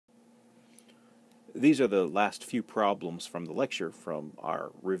these are the last few problems from the lecture from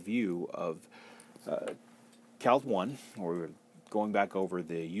our review of Calc 1, where we were going back over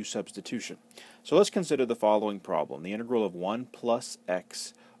the u substitution. So let's consider the following problem, the integral of 1 plus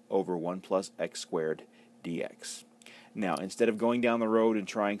x over 1 plus x squared dx. Now, instead of going down the road and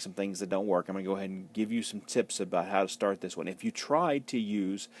trying some things that don't work, I'm going to go ahead and give you some tips about how to start this one. If you tried to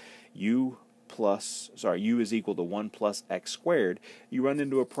use u is equal to 1 plus x squared, you run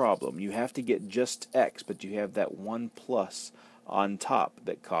into a problem. You have to get just x, but you have that 1 plus on top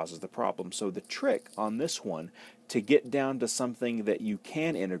that causes the problem. So the trick on this one to get down to something that you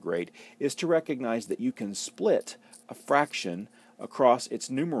can integrate is to recognize that you can split a fraction across its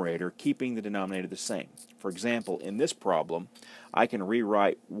numerator, keeping the denominator the same. For example, in this problem, I can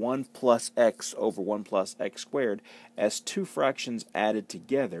rewrite 1 plus x over 1 plus x squared as two fractions added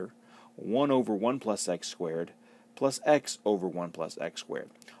together, 1 over 1 plus x squared plus x over 1 plus x squared.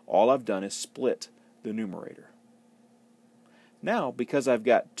 All I've done is split the numerator. Now, because I've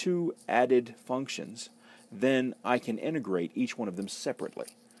got two added functions, then I can integrate each one of them separately.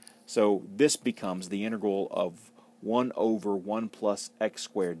 So this becomes the integral of 1 over 1 plus x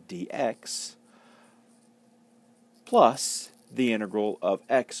squared dx plus the integral of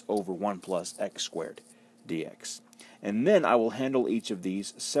x over 1 plus x squared dx. And then I will handle each of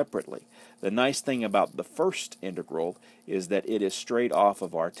these separately. The nice thing about the first integral is that it is straight off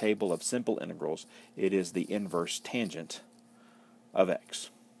of our table of simple integrals. It is the inverse tangent of x.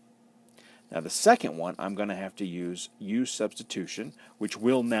 Now the second one, I'm going to have to use u substitution, which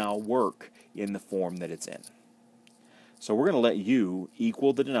will now work in the form that it's in. So we're going to let u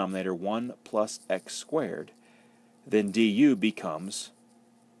equal the denominator 1 plus x squared. Then du becomes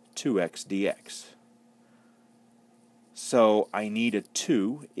 2x dx. So I need a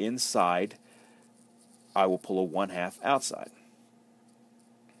 2 inside. I will pull a 1/2 outside.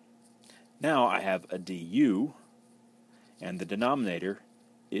 Now I have a du, and the denominator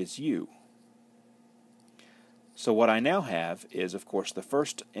is u. So what I now have is, of course, the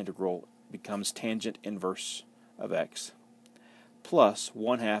first integral becomes tangent inverse of x plus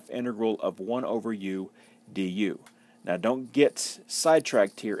 1/2 integral of 1 over u du. Now don't get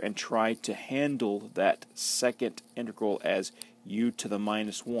sidetracked here and try to handle that second integral as u to the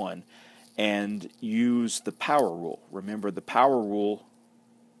minus 1 and use the power rule. Remember, the power rule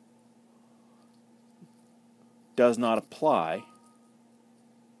does not apply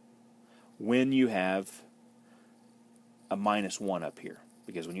when you have a minus 1 up here,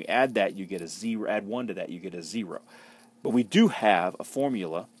 because when you add that you get a 0, add 1 to that you get a 0. But we do have a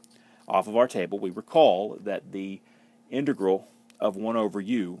formula off of our table. We recall that the integral of 1 over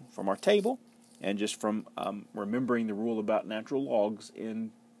u from our table, and just from remembering the rule about natural logs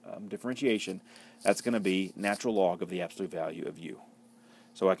in differentiation, that's going to be natural log of the absolute value of u.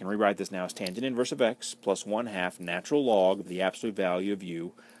 So I can rewrite this now as tangent inverse of x plus 1/2 natural log of the absolute value of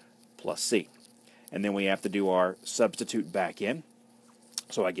u plus c. And then we have to do our substitute back in.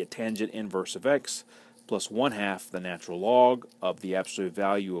 So I get tangent inverse of x plus 1/2 the natural log of the absolute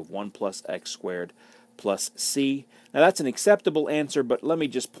value of 1 plus x squared plus c. Now that's an acceptable answer, but let me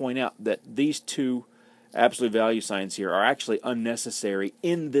just point out that these two absolute value signs here are actually unnecessary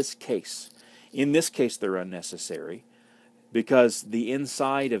in this case. In this case they're unnecessary because the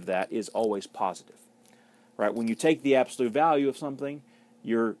inside of that is always positive. Right? When you take the absolute value of something,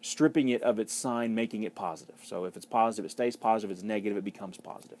 you're stripping it of its sign, making it positive. So if it's positive, it stays positive. If it's negative, it becomes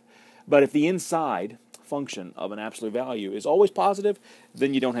positive. But if the inside function of an absolute value is always positive,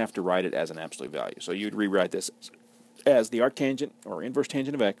 then you don't have to write it as an absolute value. So you'd rewrite this as the arctangent or inverse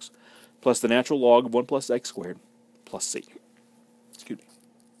tangent of x plus the natural log of 1 plus x squared plus c. Excuse me.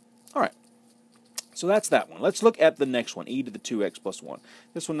 All right. So that's that one. Let's look at the next one, e to the 2x plus 1.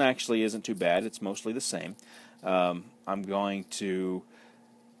 This one actually isn't too bad. It's mostly the same. I'm going to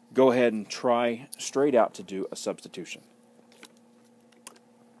go ahead and try straight out to do a substitution.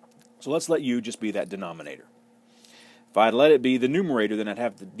 So let's let u just be that denominator. If I'd let it be the numerator, then I'd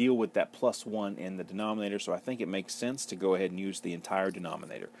have to deal with that plus 1 in the denominator, so I think it makes sense to go ahead and use the entire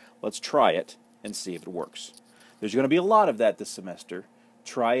denominator. Let's try it and see if it works. There's going to be a lot of that this semester.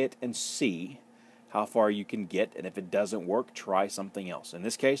 Try it and see how far you can get, and if it doesn't work, try something else. In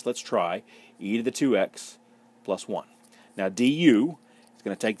this case, let's try e to the 2x plus 1. Now du is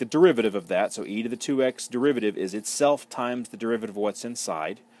going to take the derivative of that, so e to the 2x derivative is itself times the derivative of what's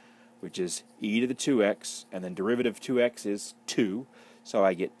inside, which is e to the 2x, and then derivative of 2x is 2, so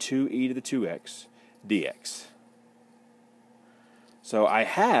I get 2e to the 2x dx. So I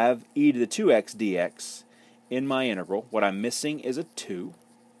have e to the 2x dx in my integral. What I'm missing is a 2,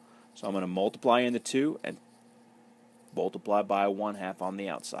 so I'm going to multiply in the 2 and multiply by 1/2 on the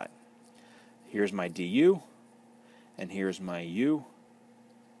outside. Here's my du, and here's my u.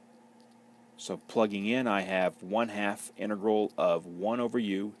 So plugging in, I have 1/2 integral of 1 over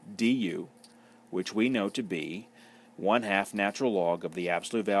u du, which we know to be 1/2 natural log of the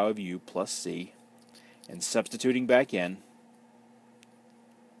absolute value of u plus c. And substituting back in,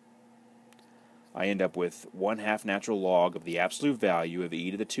 I end up with 1/2 natural log of the absolute value of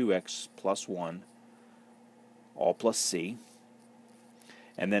e to the 2x plus 1, all plus c.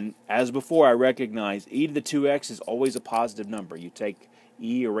 And then, as before, I recognize e to the 2x is always a positive number. You take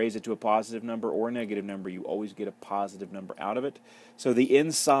e or raise it to a positive number or a negative number, you always get a positive number out of it. So the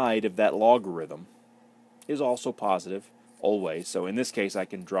inside of that logarithm is also positive, always. So in this case, I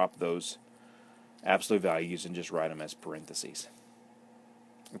can drop those absolute values and just write them as parentheses.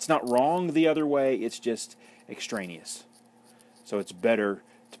 It's not wrong the other way, it's just extraneous. So it's better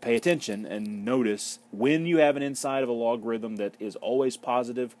to pay attention and notice when you have an inside of a logarithm that is always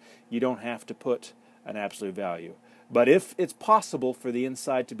positive, you don't have to put an absolute value. But if it's possible for the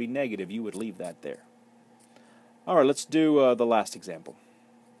inside to be negative, you would leave that there. All right, let's do the last example.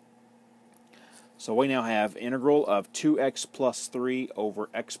 So we now have integral of 2x plus 3 over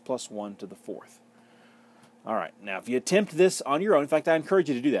x plus 1 to the 4th. All right, now if you attempt this on your own, in fact, I encourage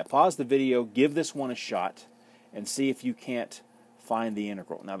you to do that. Pause the video, give this one a shot, and see if you can't find the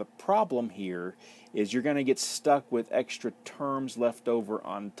integral. Now the problem here is you're going to get stuck with extra terms left over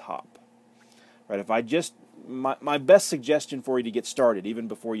on top. Right? If I just my best suggestion for you to get started, even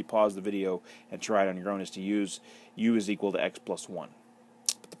before you pause the video and try it on your own, is to use u is equal to x plus 1.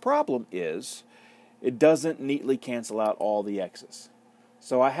 But the problem is it doesn't neatly cancel out all the x's.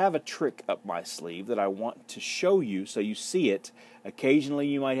 So I have a trick up my sleeve that I want to show you so you see it. Occasionally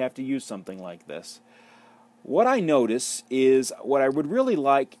you might have to use something like this. What I notice is what I would really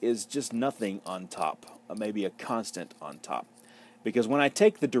like is just nothing on top, maybe a constant on top. Because when I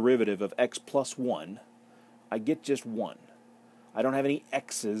take the derivative of x plus 1, I get just 1. I don't have any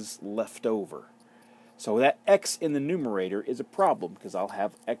x's left over. So that x in the numerator is a problem because I'll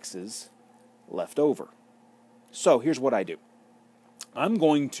have x's left over. So here's what I do. I'm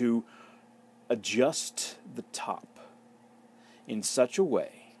going to adjust the top in such a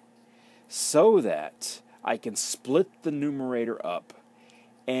way so that I can split the numerator up,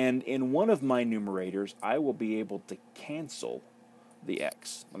 and in one of my numerators I will be able to cancel the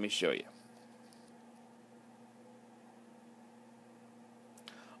x. Let me show you.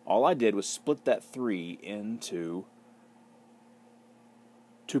 All I did was split that 3 into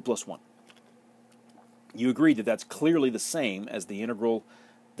 2 plus 1. You agreed that that's clearly the same as the integral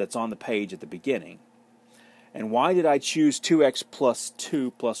that's on the page at the beginning. And why did I choose 2x plus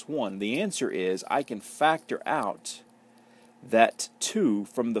 2 plus 1? The answer is I can factor out that 2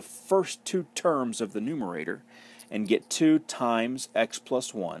 from the first 2 terms of the numerator and get 2 times x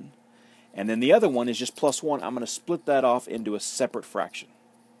plus 1. And then the other one is just plus 1. I'm going to split that off into a separate fraction.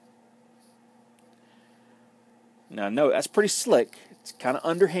 Now, no, that's pretty slick. It's kind of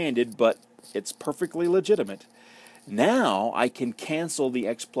underhanded, but it's perfectly legitimate. Now I can cancel the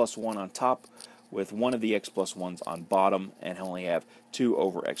x plus 1 on top with one of the x plus 1s on bottom and only have 2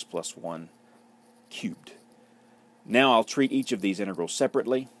 over x plus 1 cubed. Now I'll treat each of these integrals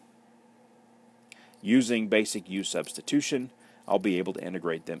separately. Using basic u substitution, I'll be able to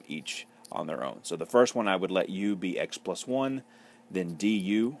integrate them each on their own. So the first one I would let u be x plus 1, then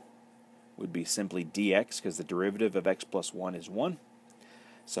du would be simply dx because the derivative of x plus 1 is 1.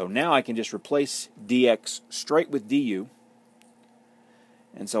 So now I can just replace dx straight with du,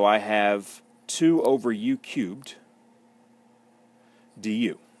 and so I have 2 over u cubed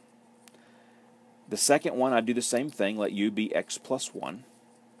du. The second one, I do the same thing, let u be x plus 1,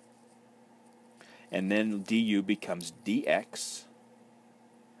 and then du becomes dx,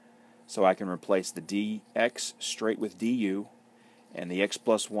 so I can replace the dx straight with du, and the x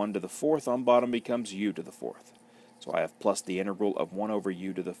plus 1 to the 4th on bottom becomes u to the 4th. So I have plus the integral of 1 over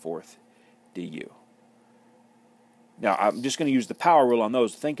u to the 4th du. Now I'm just going to use the power rule on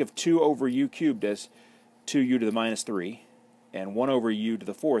those. Think of 2 over u cubed as 2u to the minus 3, and 1 over u to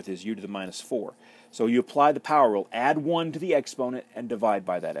the 4th is u to the minus 4. So you apply the power rule, add 1 to the exponent, and divide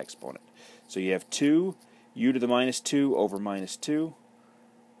by that exponent. So you have 2 u to the minus 2 over minus 2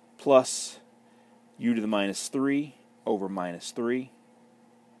 plus u to the minus 3 over minus 3.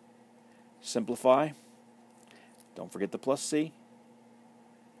 Simplify. Don't forget the plus c.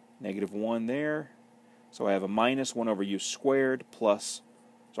 Negative 1 there. So I have a minus 1 over u squared plus,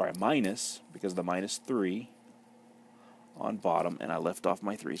 sorry, a minus, because of the minus 3 on bottom, and I left off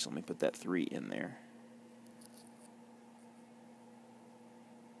my 3, so let me put that 3 in there.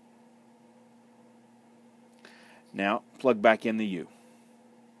 Now, plug back in the u.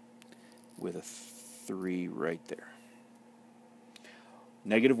 with a 3 right there.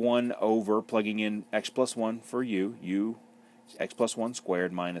 Negative 1 over, plugging in x plus 1 for u is x plus 1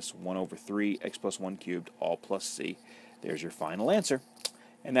 squared minus 1 over 3 x plus 1 cubed, all plus c. There's your final answer.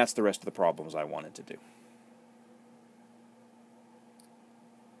 And that's the rest of the problems I wanted to do.